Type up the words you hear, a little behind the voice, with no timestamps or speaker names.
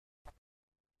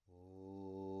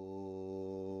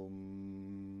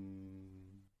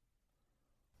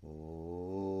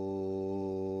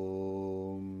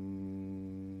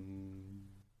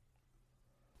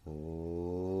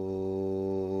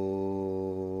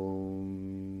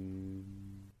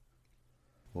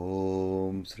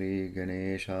Sri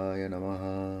Ganeshaya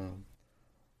Namaha.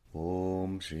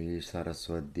 Om Shri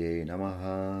Saraswatyai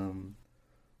Namaha.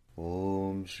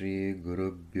 Om Shri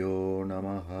Gurubhyo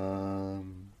Namaha.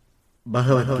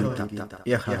 Bhagavad-gītā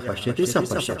Yaha Pashyati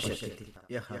Sapashyati.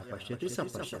 Yaha Pashyati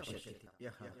Sapashyati.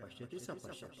 Yaha Pashyati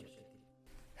Sapashyati.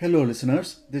 Hello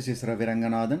listeners, this is Ravi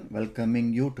Ranganathan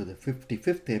welcoming you to the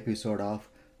 55th episode of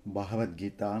Bhagavad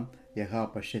Gita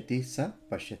Yaha Pashyati Sa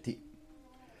Pashyati.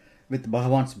 With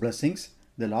Bhagavan's blessings,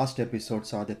 the last episode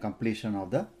saw the completion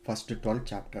of the first 12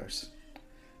 chapters.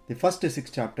 The first 6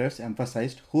 chapters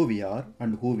emphasized who we are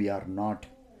and who we are not.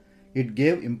 It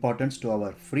gave importance to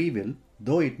our free will,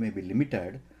 though it may be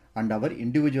limited, and our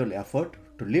individual effort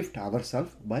to lift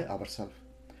ourselves by ourselves.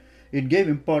 It gave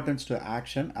importance to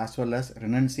action as well as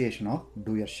renunciation of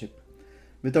doership.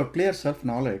 Without clear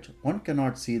self-knowledge, one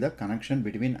cannot see the connection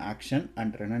between action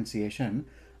and renunciation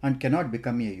and cannot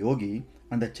become a yogi,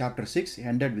 and the chapter 6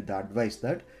 ended with the advice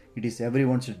that it is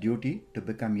everyone's duty to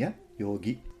become a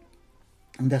yogi.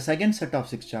 In the second set of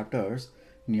 6 chapters,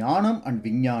 Jnanam and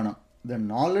Vijnanam, the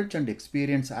knowledge and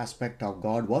experience aspect of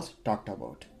God was talked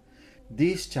about.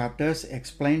 These chapters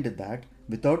explained that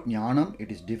without Jnanam it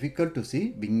is difficult to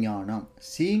see Vijnanam.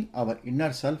 Seeing our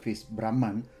inner self is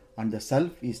Brahman and the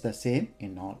self is the same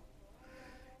in all.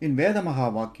 In Veda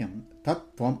Mahavakyam,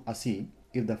 Tat Tvam Asi,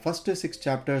 if the first 6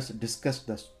 chapters discussed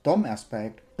the Tvam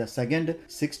aspect, the second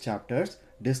 6 chapters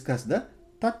discuss the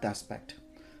Tat aspect.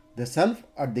 The self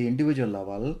at the individual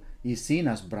level is seen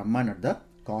as Brahman at the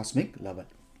cosmic level.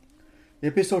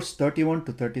 Episodes 31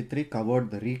 to 33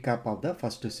 covered the recap of the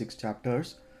first 6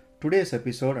 chapters. Today's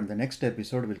episode and the next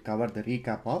episode will cover the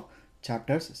recap of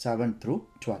chapters 7 through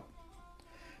 12.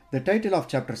 The title of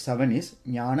chapter 7 is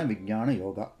Jnana Vijnana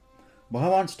Yoga.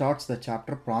 Bhagavan starts the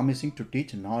chapter promising to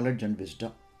teach knowledge and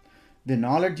wisdom. The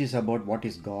knowledge is about what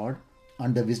is God,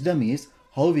 and the wisdom is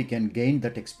how we can gain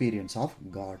that experience of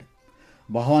God.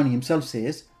 Bhagavan himself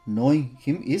says, knowing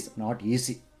him is not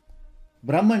easy.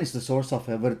 Brahman is the source of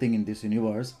everything in this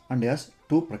universe and has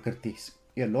 2 prakritis,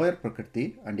 a lower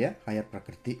prakriti and a higher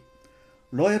prakriti.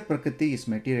 Lower prakriti is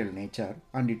material nature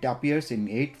and it appears in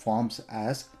 8 forms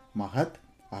as Mahat,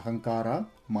 Ahankara,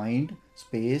 mind,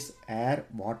 space, air,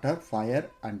 water, fire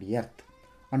and earth,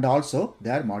 and also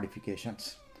their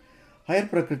modifications. Higher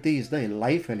prakriti is the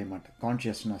life element,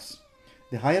 consciousness.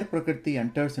 The higher prakriti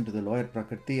enters into the lower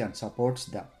prakriti and supports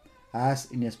them.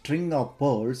 As in a string of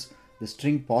pearls, the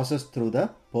string passes through the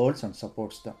pearls and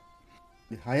supports them.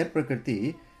 The higher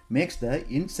prakriti makes the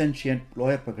insentient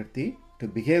lower prakriti to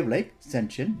behave like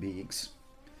sentient beings.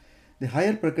 The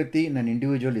higher prakriti in an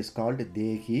individual is called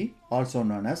Dehi, also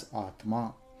known as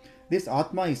Atma. This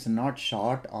Atma is not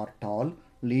short or tall,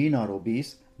 lean or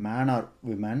obese, man or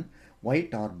woman,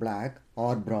 white or black,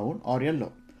 or brown or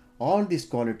yellow. All these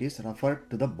qualities refer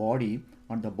to the body,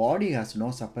 and the body has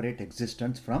no separate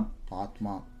existence from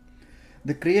Atma.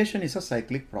 The creation is a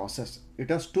cyclic process. It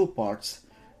has 2 parts.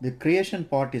 The creation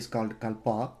part is called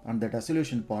Kalpa and the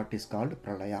dissolution part is called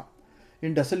Pralaya.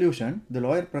 In dissolution, the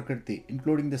lower Prakriti,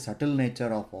 including the subtle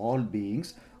nature of all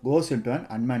beings, goes into an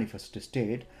unmanifest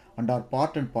state and are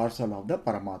part and parcel of the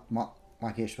Paramatma,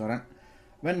 Maheshwaran.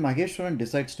 When Maheshwaran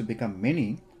decides to become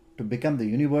many, to become the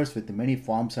universe with many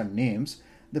forms and names,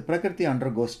 the Prakriti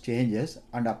undergoes changes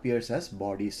and appears as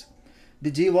bodies.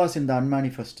 The Jivas in the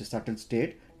unmanifest subtle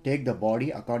state take the body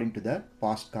according to their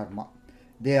past karma.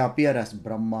 They appear as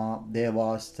Brahma,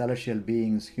 Devas, celestial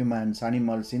beings, humans,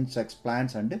 animals, insects,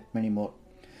 plants and many more.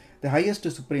 The highest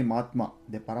supreme Atma,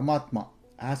 the Paramatma,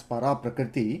 as Para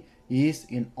Prakriti, is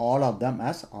in all of them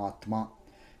as Atma.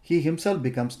 He himself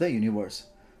becomes the universe.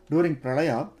 During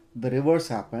Pralaya, the reverse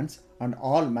happens and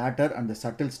all matter and the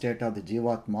subtle state of the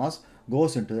Jivatmas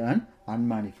goes into an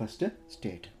unmanifest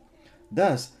state.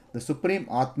 Thus, the supreme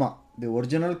Atma, the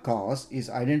original cause, is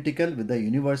identical with the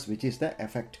universe which is the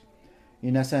effect.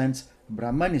 In a sense,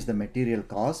 Brahman is the material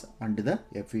cause and the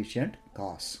efficient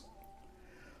cause.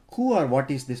 Who or what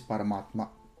is this Paramatma?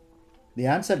 The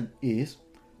answer is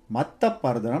Matta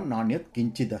Paradaram Nanyat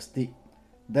Kinchidasti.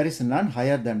 There is none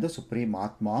higher than the Supreme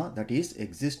Atma, that is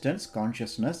existence,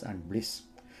 consciousness and bliss.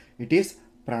 It is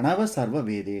Pranava Sarva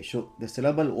Vedeshu, the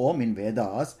syllable Om in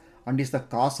Vedas, and is the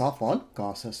cause of all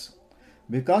causes.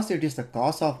 Because it is the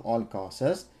cause of all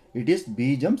causes, it is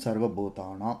Bijam Sarva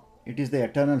Bhutana. It is the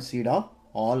eternal seed of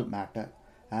all matter,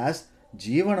 as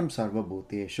Jivanam Sarva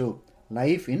Bhuteshu,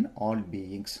 life in all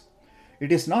beings.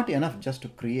 It is not enough just to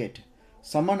create.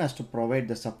 Someone has to provide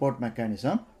the support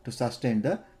mechanism to sustain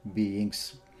the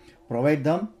beings. Provide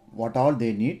them what all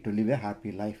they need to live a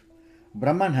happy life.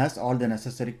 Brahman has all the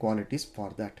necessary qualities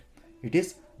for that. It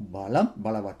is Balam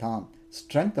Balavatam,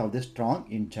 strength of the strong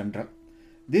in general.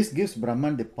 This gives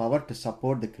Brahman the power to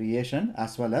support the creation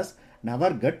as well as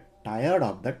never get tired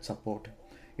of that support.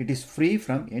 It is free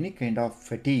from any kind of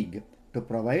fatigue to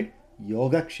provide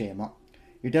yoga kshema.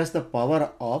 It has the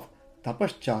power of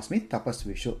tapaschasmi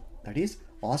tapasvishu, that is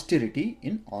austerity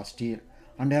in austere,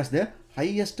 and has the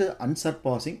highest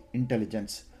unsurpassing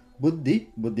intelligence, buddhi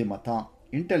buddhimata,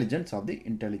 intelligence of the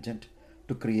intelligent,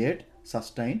 to create,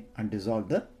 sustain and dissolve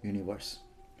the universe.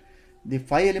 The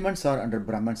five elements are under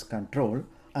Brahman's control,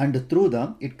 and through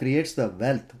them it creates the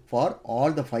wealth for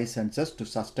all the five senses to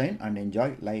sustain and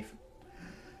enjoy life.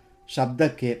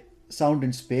 Shabdake, sound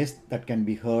in space that can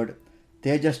be heard,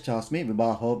 Tejas Chasmi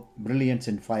Vibaho, brilliance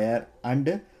in fire,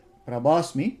 and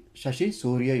Prabhasmi Shashi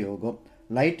Surya Yoga,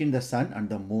 light in the sun and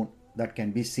the moon that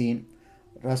can be seen.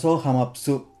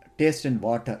 Rasohamapsu, taste in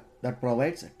water that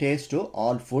provides taste to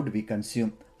all food we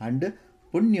consume, and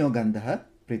Punyogandha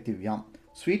Pritivyam,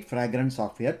 sweet fragrance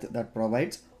of earth that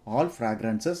provides all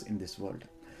fragrances in this world.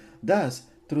 Thus,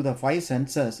 through the five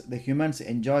senses, the humans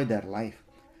enjoy their life.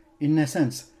 In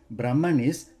essence, Brahman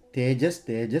is Tejas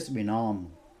Vinam,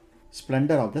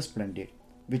 splendor of the splendid,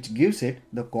 which gives it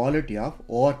the quality of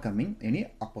overcoming any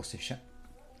opposition.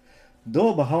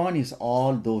 Though Bhagavan is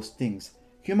all those things,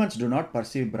 humans do not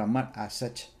perceive Brahman as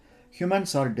such.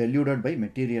 Humans are deluded by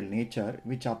material nature,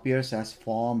 which appears as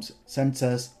forms,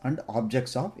 senses, and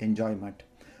objects of enjoyment.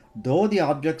 Though the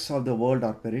objects of the world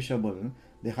are perishable,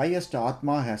 the highest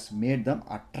Atma has made them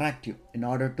attractive in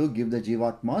order to give the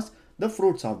Jivatmas the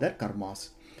fruits of their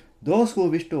karmas. Those who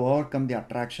wish to overcome the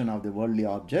attraction of the worldly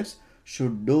objects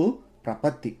should do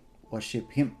prapatti, worship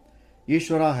him.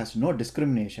 Ishvara has no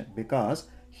discrimination because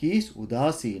he is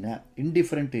udasina,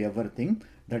 indifferent to everything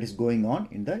that is going on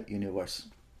in the universe.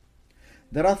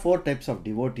 There are four types of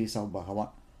devotees of Bhagavan: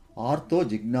 Artho,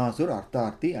 Jignasur,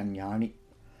 Artharthi and Jnani.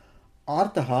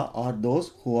 Arthaha are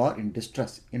those who are in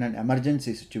distress in an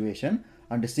emergency situation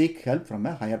and seek help from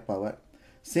a higher power.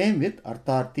 Same with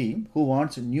Artharthi, who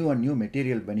wants new and new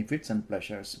material benefits and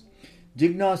pleasures.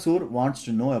 Jignasur wants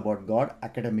to know about God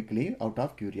academically out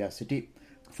of curiosity.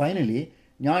 Finally,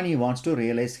 Jnani wants to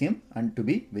realize him and to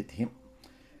be with him.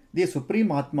 The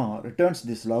Supreme Atma returns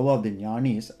this love of the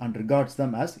Jnanis and regards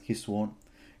them as his own.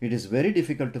 It is very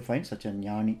difficult to find such a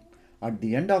Jnani. At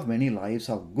the end of many lives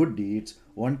of good deeds,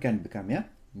 one can become a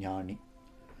Jnani.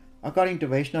 According to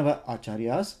Vaishnava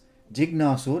Acharyas,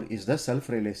 Jignasur is the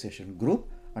self-realization group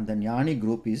and the Jnani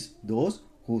group is those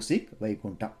who seek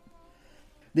Vaikuntha.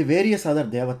 The various other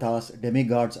devatas,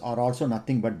 demigods are also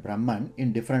nothing but Brahman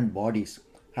in different bodies,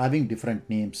 having different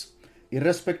names.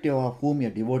 Irrespective of whom a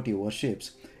devotee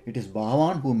worships, it is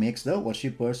Bhagavan who makes the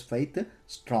worshipper's faith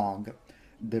strong.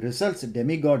 The results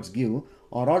demigods give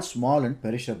are all small and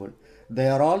perishable. They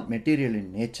are all material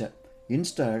in nature.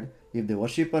 Instead, if the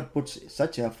worshipper puts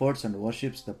such efforts and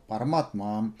worships the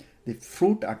Paramatma, the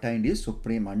fruit attained is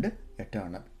supreme and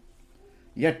eternal.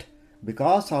 Yet,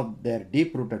 because of their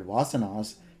deep-rooted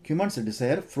vasanas, humans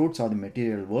desire fruits of the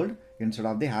material world instead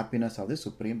of the happiness of the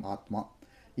Supreme Atma.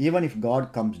 Even if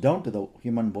God comes down to the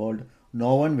human world,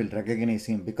 no one will recognize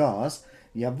him because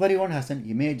everyone has an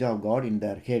image of God in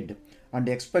their head and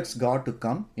expects God to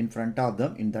come in front of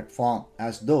them in that form,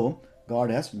 as though God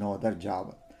has no other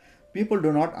job. People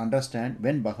do not understand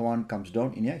when Bhagavan comes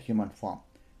down in a human form.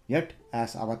 Yet,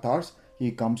 as avatars,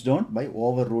 he comes down by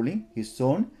overruling his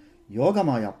own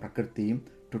Yogamaya Prakriti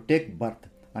to take birth,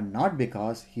 and not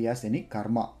because he has any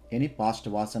karma, any past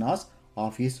vasanas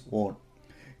of his own.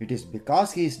 It is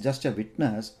because he is just a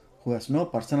witness who has no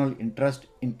personal interest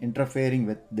in interfering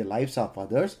with the lives of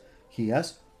others. He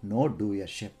has no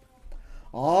doership.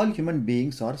 All human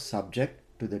beings are subject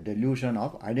to the delusion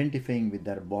of identifying with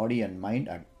their body and mind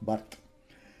at birth.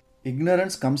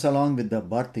 Ignorance comes along with the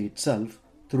birth itself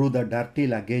through the dirty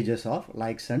luggages of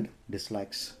likes and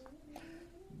dislikes.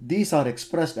 These are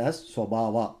expressed as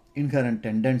swabhava, inherent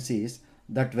tendencies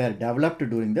that were developed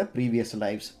during the previous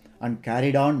lives and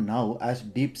carried on now as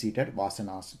deep-seated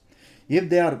vasanas. If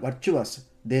they are virtuous,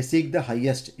 they seek the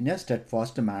highest in a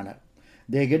steadfast manner.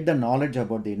 They get the knowledge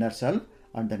about the inner self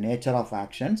and the nature of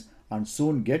actions and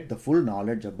soon get the full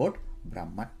knowledge about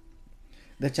Brahman.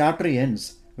 The chapter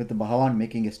ends with Bhagavan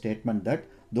making a statement that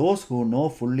those who know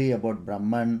fully about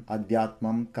Brahman,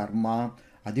 Adhyatmam, Karma,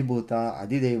 Adhibhuta,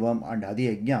 Adhidevam and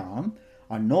Adhiyajnam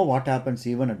and know what happens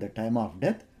even at the time of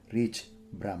death reach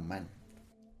Brahman.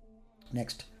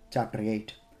 Next, chapter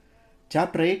 8.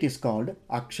 Chapter 8 is called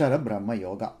Akshara Brahma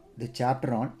Yoga, the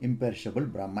chapter on imperishable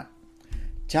Brahman.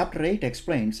 Chapter 8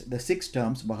 explains the 6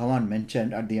 terms Bhagavan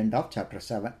mentioned at the end of chapter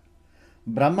 7.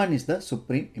 Brahman is the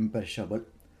supreme imperishable.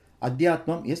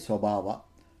 Adhyatmam is Swabhava.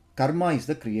 Karma is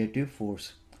the creative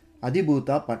force.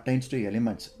 Adibhuta pertains to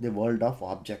elements, the world of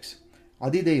objects.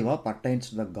 Adideva pertains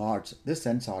to the gods, the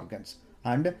sense organs.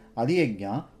 And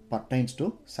Adiyajna pertains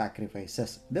to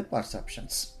sacrifices, the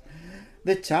perceptions.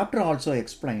 The chapter also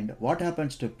explained what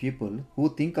happens to people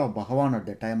who think of Bhagavan at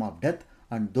the time of death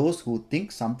and those who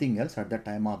think something else at the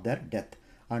time of their death,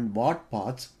 and what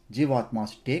paths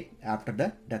Jivatmas take after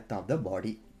the death of the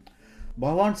body.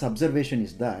 Bhagavan's observation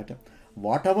is that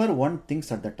whatever one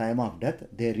thinks at the time of death,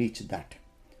 they reach that.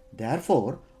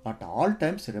 Therefore, at all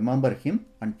times remember him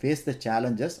and face the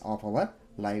challenges of our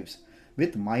lives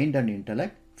with mind and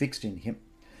intellect fixed in him.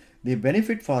 The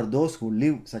benefit for those who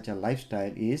live such a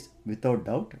lifestyle is, without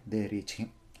doubt, they reach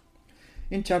him.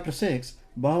 In chapter 6,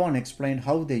 Bhagavan explained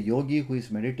how the yogi who is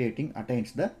meditating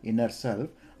attains the inner self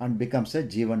and becomes a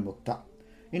Jivan Mukta.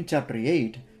 In chapter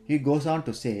 8, he goes on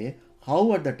to say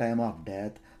how at the time of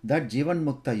death that Jivan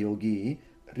Mukta yogi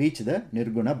reached the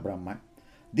Nirguna Brahman.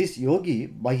 This yogi,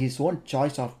 by his own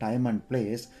choice of time and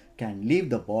place, can leave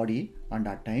the body and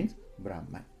attains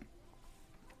Brahman.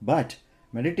 But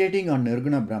meditating on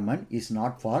Nirguna Brahman is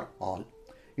not for all.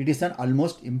 It is an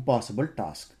almost impossible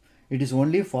task. It is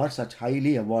only for such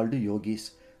highly evolved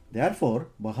yogis. Therefore,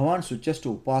 Bhagavan switches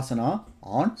to Upasana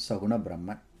on Saguna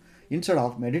Brahman. Instead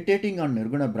of meditating on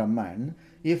Nirguna Brahman,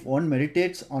 if one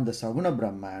meditates on the Saguna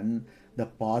Brahman, the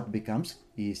path becomes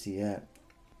easier.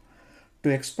 To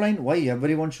explain why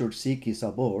everyone should seek his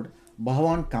abode,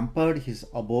 Bhagavan compared his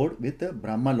abode with the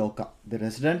Brahma Loka, the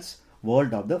residence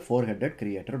world of the four-headed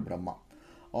creator Brahma.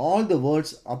 All the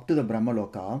worlds up to the Brahma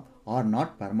Loka are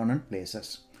not permanent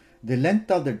places. The length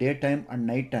of the daytime and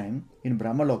nighttime in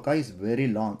Brahma Loka is very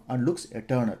long and looks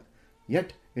eternal,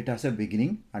 yet it has a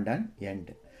beginning and an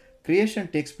end. Creation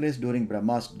takes place during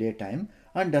Brahma's daytime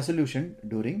and dissolution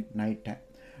during nighttime.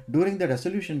 During the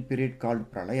dissolution period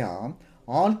called Pralaya,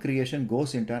 all creation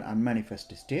goes into an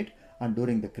unmanifest state, and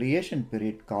during the creation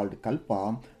period called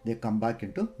Kalpa, they come back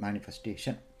into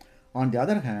manifestation. On the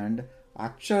other hand,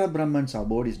 Akshara Brahman's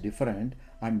abode is different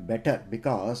and better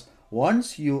because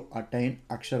once you attain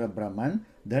Akshara Brahman,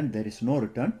 then there is no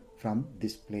return from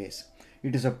this place.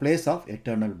 It is a place of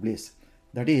eternal bliss.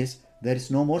 That is, there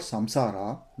is no more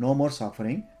samsara, no more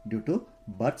suffering due to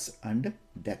births and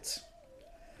deaths.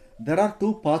 There are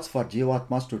two paths for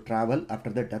Jivatmas to travel after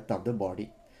the death of the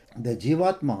body. The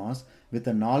Jivatmas with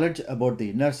the knowledge about the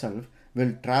inner self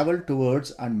will travel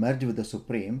towards and merge with the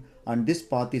Supreme, and this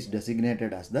path is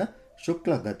designated as the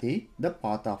Shukla Gati, the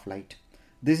path of light.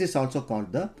 This is also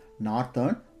called the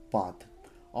northern path.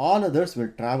 All others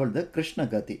will travel the Krishna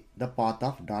Gati, the path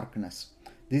of darkness.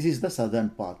 This is the southern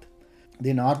path.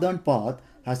 The northern path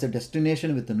has a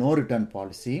destination with no return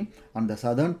policy, and the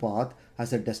southern path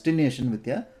has a destination with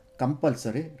a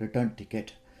compulsory return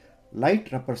ticket.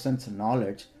 Light represents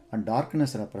knowledge and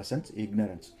darkness represents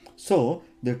ignorance. So,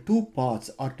 the two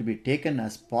paths are to be taken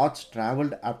as paths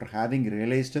travelled after having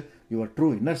realized your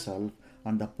true inner self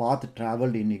and the path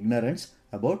travelled in ignorance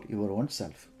about your own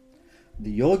self.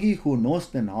 The yogi who knows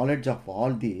the knowledge of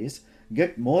all these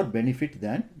get more benefit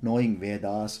than knowing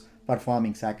Vedas,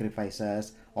 performing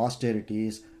sacrifices,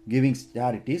 austerities, giving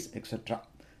charities, etc.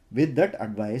 With that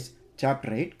advice,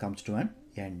 chapter 8 comes to an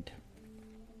end.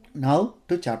 Now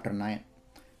to chapter 9.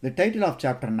 The title of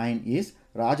chapter 9 is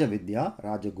Raja Vidya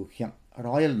Rajaguhyam,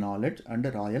 Royal Knowledge and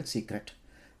Royal Secret.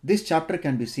 This chapter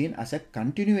can be seen as a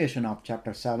continuation of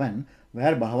chapter 7,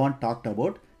 where Bhagavan talked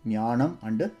about Jnanam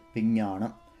and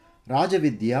Vijnanam. Raja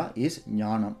Vidya is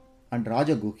Jnanam and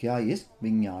Rajaguhya is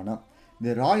Vijnanam.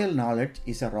 The royal knowledge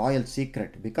is a royal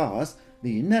secret because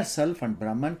the inner self and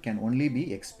Brahman can only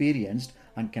be experienced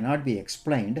and cannot be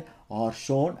explained or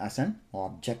shown as an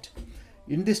object.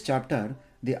 In this chapter,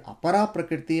 the Apara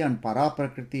Prakriti and Para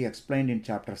Prakriti explained in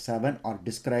chapter 7 are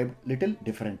described little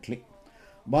differently.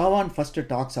 Bhagavan first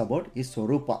talks about his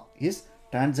Swarupa, his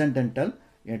transcendental,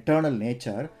 eternal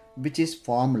nature, which is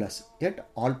formless yet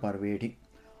all-pervading.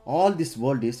 All this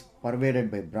world is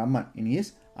pervaded by Brahman in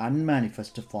his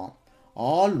unmanifest form.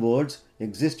 All worlds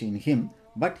exist in him,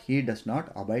 but he does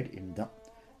not abide in them.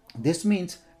 This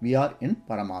means we are in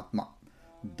Paramatma.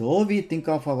 Though we think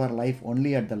of our life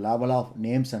only at the level of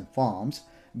names and forms,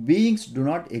 beings do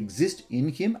not exist in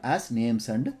him as names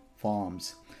and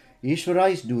forms.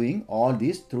 Ishvara is doing all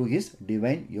this through his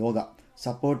divine yoga,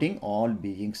 supporting all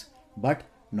beings, but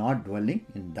not dwelling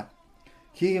in them.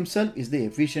 He himself is the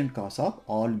efficient cause of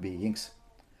all beings.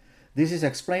 This is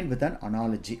explained with an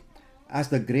analogy. As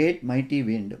the great mighty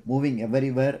wind moving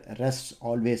everywhere rests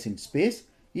always in space,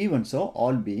 even so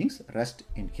all beings rest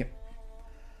in him.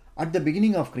 At the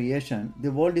beginning of creation,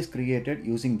 the world is created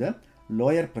using the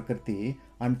lower Prakriti,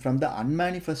 and from the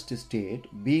unmanifest state,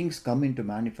 beings come into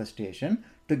manifestation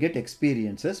to get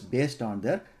experiences based on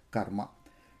their karma.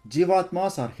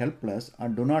 Jivatmas are helpless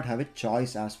and do not have a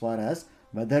choice as far as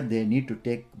whether they need to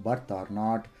take birth or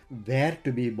not, where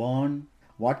to be born,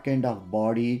 what kind of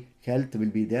body, health will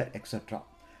be there, etc.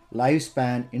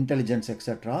 Lifespan, intelligence,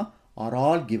 etc. are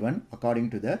all given according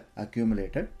to their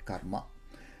accumulated karma.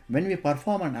 When we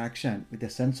perform an action with a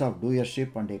sense of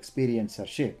doership and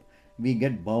experiencership, we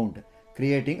get bound,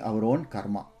 creating our own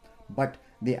karma. But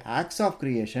the acts of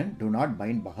creation do not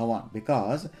bind Bhagavan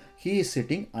because he is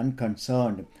sitting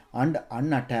unconcerned and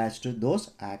unattached to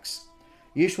those acts.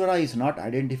 Ishvara is not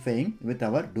identifying with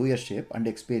our doership and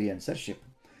experiencership.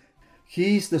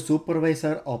 He is the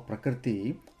supervisor of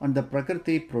Prakriti, and the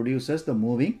Prakriti produces the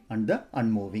moving and the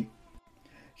unmoving.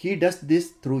 He does this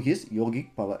through his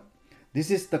yogic power.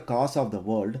 This is the cause of the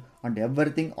world, and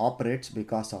everything operates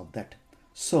because of that.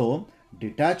 So,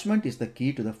 detachment is the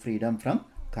key to the freedom from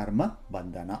karma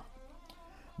bandhana.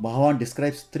 Bhagavan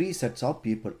describes three sets of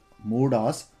people: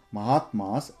 Moodas,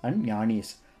 Mahatmas, and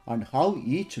Jnanis, and how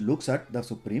each looks at the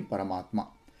Supreme Paramatma.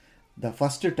 The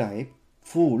first type,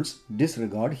 fools,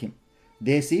 disregard him.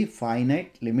 They see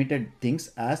finite, limited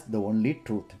things as the only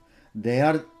truth. They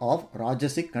are of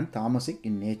Rajasic and Tamasic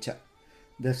in nature.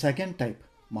 The second type,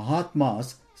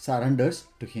 Mahatmas, surrenders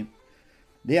to him.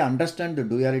 They understand the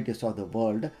dualities of the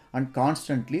world and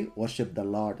constantly worship the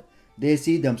Lord. They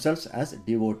see themselves as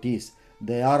devotees.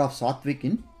 They are of Sattvic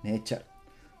in nature.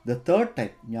 The third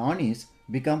type, Jnanis,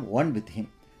 become one with him.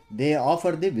 They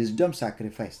offer the wisdom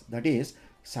sacrifice, that is,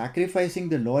 sacrificing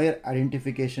the lower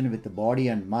identification with the body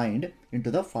and mind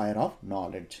into the fire of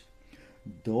knowledge.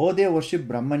 Though they worship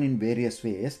Brahman in various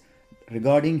ways,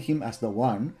 regarding him as the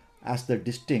one, as the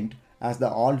distinct, as the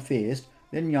all-faced,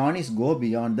 then Jnanis go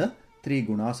beyond the three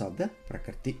gunas of the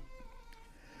Prakriti.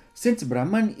 Since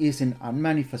Brahman is in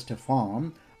unmanifest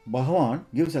form, Bhagavan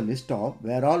gives a list of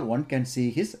where all one can see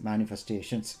his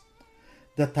manifestations.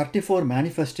 The 34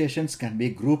 manifestations can be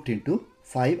grouped into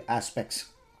 5 aspects.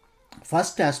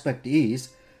 First aspect is,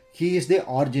 he is the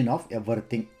origin of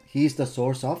everything. He is the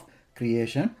source of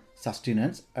creation,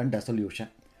 sustenance, and dissolution.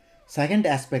 Second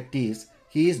aspect is,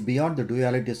 he is beyond the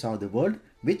dualities of the world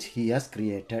which he has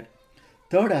created.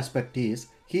 Third aspect is,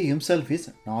 he himself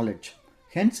is knowledge.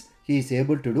 Hence, he is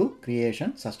able to do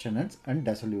creation, sustenance, and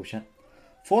dissolution.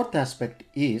 Fourth aspect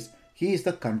is, he is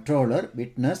the controller,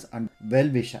 witness, and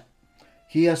well-wisher.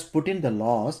 He has put in the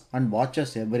laws and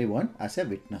watches everyone as a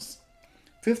witness.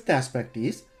 Fifth aspect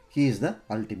is, he is the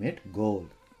ultimate goal.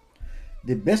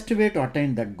 The best way to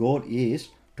attain that goal is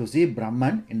to see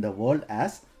Brahman in the world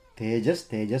as Tejas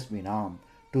Vinam,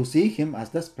 to see him as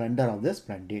the splendor of the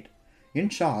splendid. In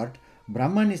short,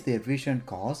 Brahman is the efficient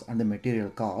cause and the material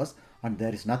cause, and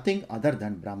there is nothing other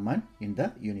than Brahman in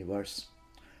the universe.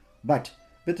 But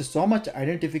with so much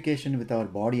identification with our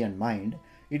body and mind,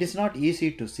 it is not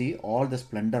easy to see all the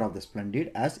splendor of the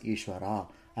splendid as Ishvara,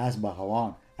 as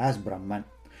Bhagavan, as Brahman.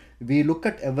 We look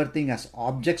at everything as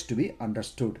objects to be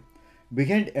understood.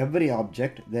 Behind every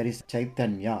object there is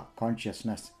Chaitanya,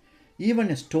 consciousness. Even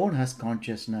a stone has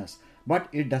consciousness, but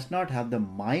it does not have the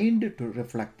mind to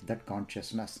reflect that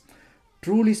consciousness.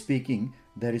 Truly speaking,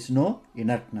 there is no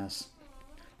inertness.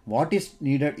 What is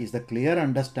needed is the clear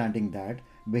understanding that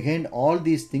behind all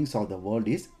these things of the world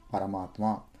is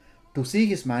Paramatma. To see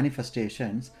his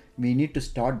manifestations, we need to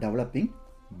start developing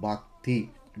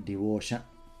bhakti, devotion.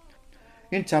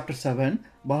 In chapter 7,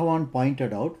 Bhagavan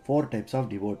pointed out 4 types of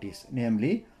devotees,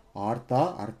 namely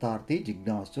Artha, Artharthi,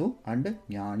 Jignasu, and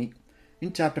Jnani.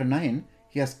 In chapter 9,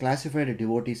 he has classified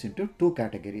devotees into 2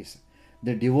 categories.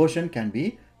 The devotion can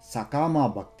be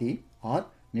Sakama Bhakti or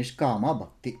Nishkama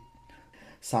Bhakti.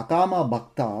 Sakama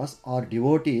Bhaktas are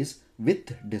devotees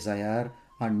with desire,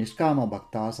 and Nishkama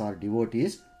Bhaktas are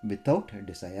devotees without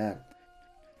desire.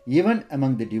 Even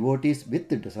among the devotees with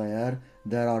desire,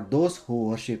 there are those who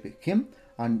worship him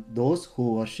and those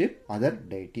who worship other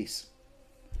deities.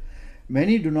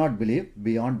 Many do not believe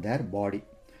beyond their body.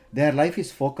 Their life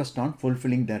is focused on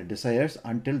fulfilling their desires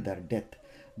until their death.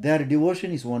 Their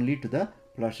devotion is only to the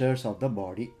pleasures of the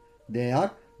body. They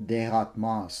are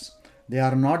Dehatmas. They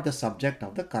are not the subject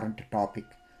of the current topic.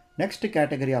 Next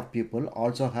category of people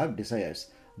also have desires,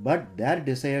 but their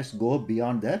desires go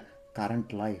beyond their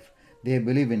current life. They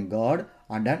believe in God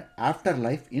and an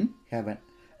afterlife in heaven.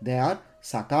 They are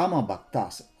Sakama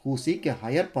Bhaktas who seek a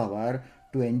higher power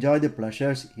to enjoy the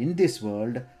pleasures in this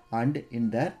world and in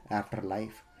their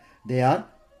afterlife. They are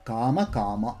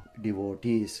Kama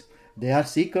devotees. They are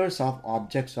seekers of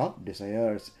objects of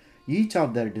desires. Each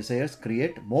of their desires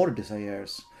create more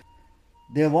desires.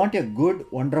 They want a good,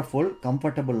 wonderful,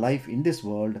 comfortable life in this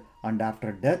world and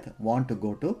after death want to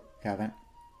go to heaven.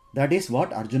 That is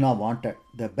what Arjuna wanted,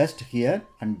 the best here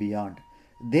and beyond.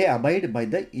 They abide by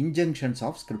the injunctions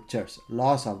of scriptures,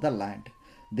 laws of the land.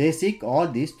 They seek all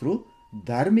these through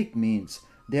dharmic means.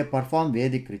 They perform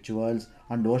Vedic rituals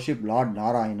and worship Lord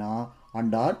Narayana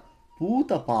and are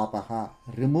Puta Papaha,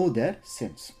 remove their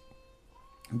sins.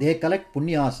 They collect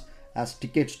punyas as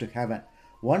tickets to heaven.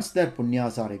 Once their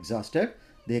punyas are exhausted,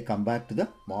 they come back to the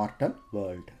mortal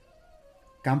world.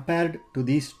 Compared to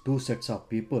these two sets of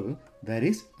people, there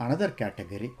is another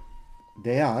category.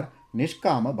 They are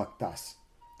Nishkama Bhaktas,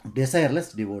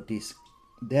 desireless devotees.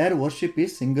 Their worship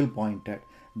is single pointed.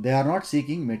 They are not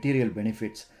seeking material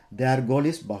benefits. Their goal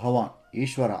is Bhagavan,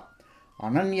 Ishvara.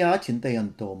 Ananya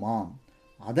Chintayanto Mam.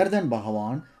 Other than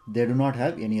Bhagavan, they do not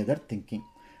have any other thinking.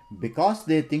 Because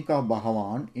they think of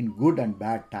Bhagavan in good and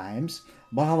bad times,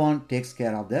 Bhagavan takes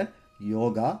care of their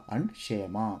yoga and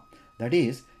shema. That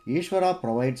is, Ishvara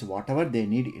provides whatever they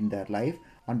need in their life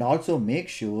and also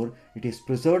makes sure it is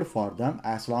preserved for them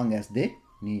as long as they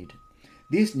need.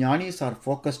 These jnanis are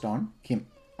focused on Him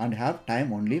and have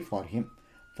time only for Him.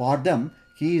 For them,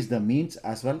 He is the means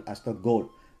as well as the goal.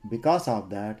 Because of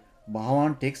that,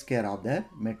 Bhagavan takes care of their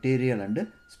material and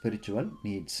spiritual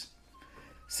needs.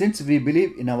 Since we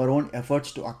believe in our own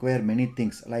efforts to acquire many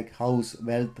things like house,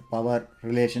 wealth, power,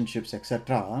 relationships,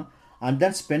 etc., and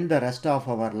then spend the rest of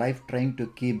our life trying to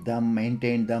keep them,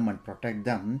 maintain them, and protect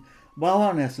them,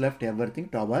 Bhagavan has left everything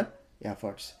to our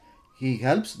efforts. He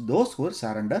helps those who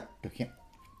surrender to Him.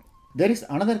 There is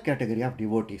another category of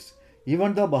devotees.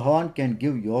 Even though Bhagavan can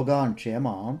give yoga and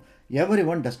shema,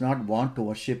 everyone does not want to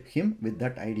worship Him with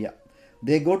that idea.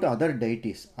 They go to other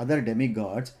deities, other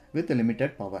demigods with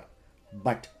limited power.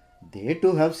 But they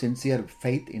too have sincere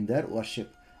faith in their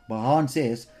worship. Bhagavan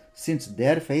says, since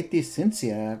their faith is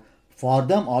sincere, for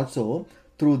them also,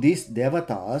 through these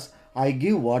devatas, I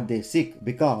give what they seek,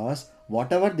 because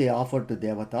whatever they offer to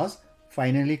devatas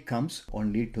finally comes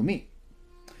only to me.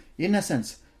 In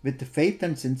essence, with faith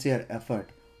and sincere effort,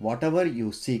 whatever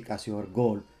you seek as your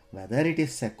goal, whether it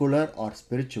is secular or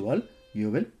spiritual, you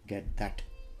will get that.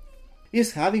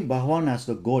 Is having Bhagavan as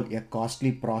the goal a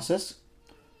costly process?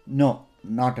 No,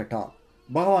 not at all.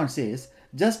 Bhagavan says,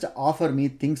 just offer me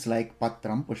things like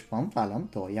patram, pushpam, phalam,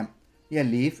 toyam, a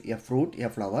leaf, a fruit, a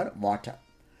flower, water.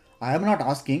 I am not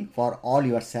asking for all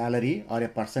your salary or a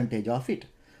percentage of it.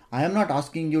 I am not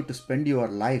asking you to spend your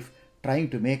life trying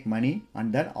to make money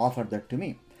and then offer that to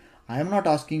me. I am not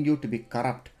asking you to be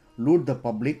corrupt, loot the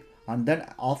public and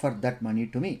then offer that money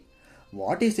to me.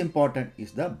 What is important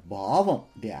is the bhavam,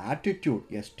 the attitude,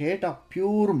 a state of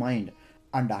pure mind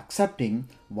and accepting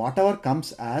whatever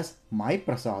comes as my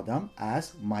prasadam,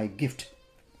 as my gift.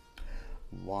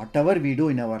 Whatever we do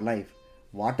in our life,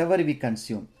 whatever we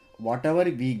consume, whatever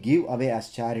we give away as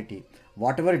charity,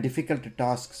 whatever difficult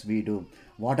tasks we do,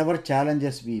 whatever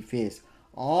challenges we face,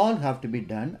 all have to be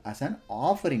done as an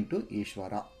offering to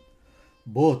Ishvara.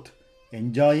 Both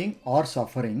enjoying or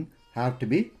suffering have to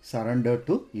be surrendered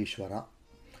to Ishvara.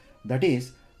 That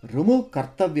is, remove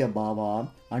Kartavya Bhava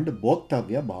and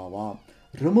Bhoktavya Bhava.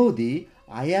 Remove the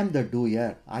I am the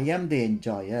doer, I am the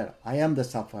enjoyer, I am the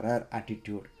sufferer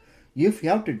attitude. If you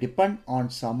have to depend on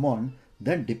someone,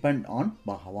 then depend on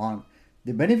Bhagavan.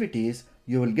 The benefit is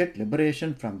you will get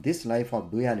liberation from this life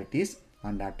of dualities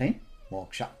and attain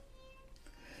moksha.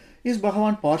 Is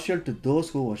Bhagavan partial to those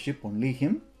who worship only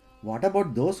Him? What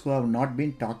about those who have not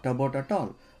been talked about at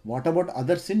all? What about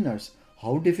other sinners?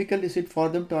 How difficult is it for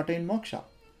them to attain moksha?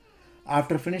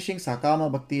 After finishing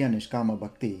Sakama Bhakti and Nishkama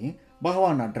Bhakti,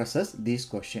 Bhagavan addresses these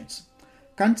questions.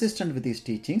 Consistent with his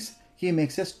teachings, he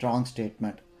makes a strong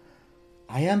statement.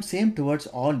 I am same towards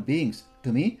all beings.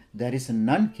 To me, there is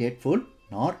none hateful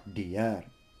nor dear.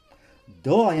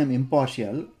 Though I am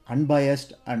impartial,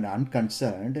 unbiased and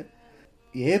unconcerned,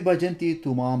 Ye bhajanti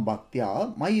tumam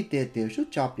bhaktya mayite teshu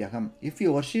chapyaham. If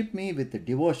you worship me with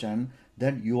devotion,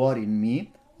 then you are in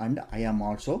me and I am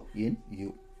also in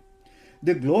you.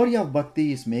 The glory of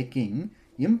bhakti is making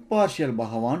impartial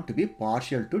Bhagavan to be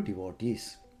partial to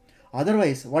devotees.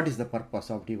 Otherwise, what is the purpose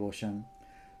of devotion?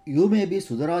 You may be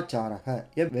Sudaracharaha,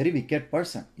 a very wicked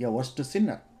person, a worst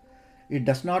sinner. It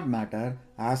does not matter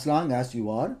as long as you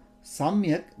are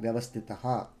Samyak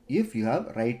Vyavastitaha, if you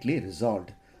have rightly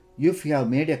resolved. If you have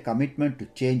made a commitment to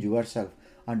change yourself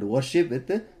and worship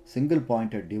with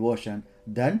single-pointed devotion,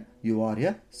 then you are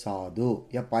a sadhu,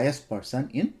 a pious person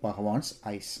in Bhagavan's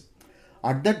eyes.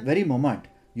 At that very moment,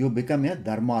 you become a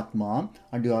dharmatma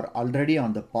and you are already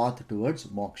on the path towards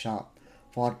moksha.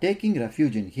 For taking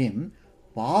refuge in Him,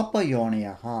 papa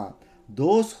yonayaha,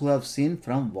 those who have sinned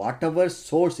from whatever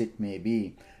source it may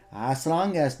be, as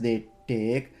long as they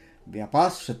take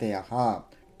vyapashritayaha,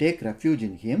 take refuge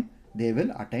in Him, they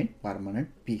will attain permanent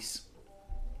peace.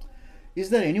 Is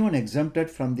there anyone exempted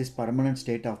from this permanent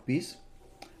state of peace?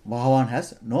 Bhagavan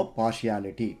has no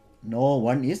partiality. No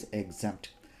one is exempt.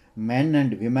 Men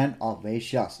and women of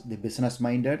Vaishyas, the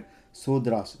business-minded,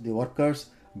 Sudras, the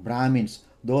workers, Brahmins,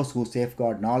 those who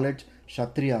safeguard knowledge,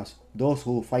 Kshatriyas, those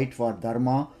who fight for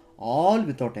dharma, all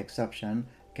without exception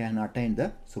can attain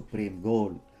the supreme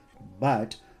goal.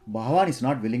 But Bhagavan is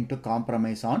not willing to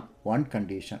compromise on one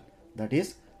condition, that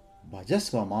is,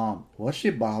 Bhajasvamam,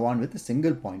 worship Bhagavan with a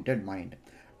single pointed mind.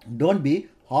 Don't be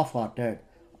half-hearted.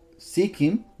 Seek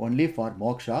him only for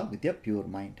moksha with a pure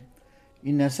mind.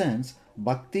 In essence,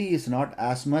 bhakti is not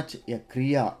as much a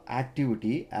kriya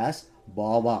activity as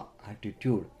bhava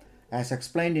attitude. As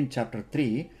explained in chapter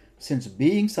 3, since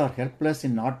beings are helpless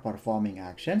in not performing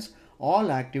actions,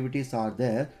 all activities are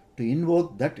there to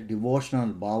invoke that devotional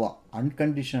bhava,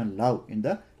 unconditional love in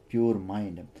the pure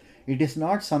mind. It is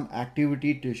not some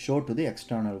activity to show to the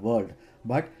external world,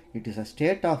 but it is a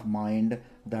state of mind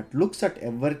that looks at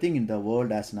everything in the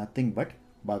world as nothing but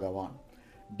Bhagavan.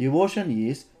 Devotion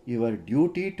is your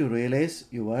duty to realize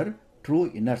your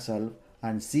true inner self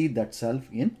and see that self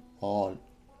in all.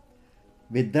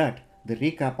 With that, the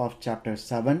recap of chapters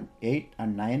 7, 8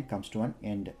 and 9 comes to an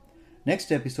end.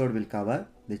 Next episode will cover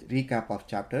the recap of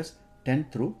chapters 10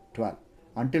 through 12.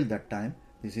 Until that time,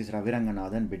 this is Ravi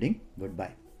Ranganathan bidding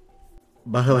goodbye.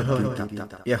 Bhagavad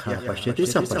Gita. Yaha pashyati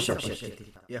sa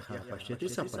pashyati. Yaha pashyati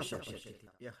sa pashyati.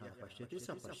 Yaha pashyati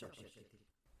sa pashyati.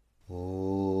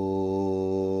 Oh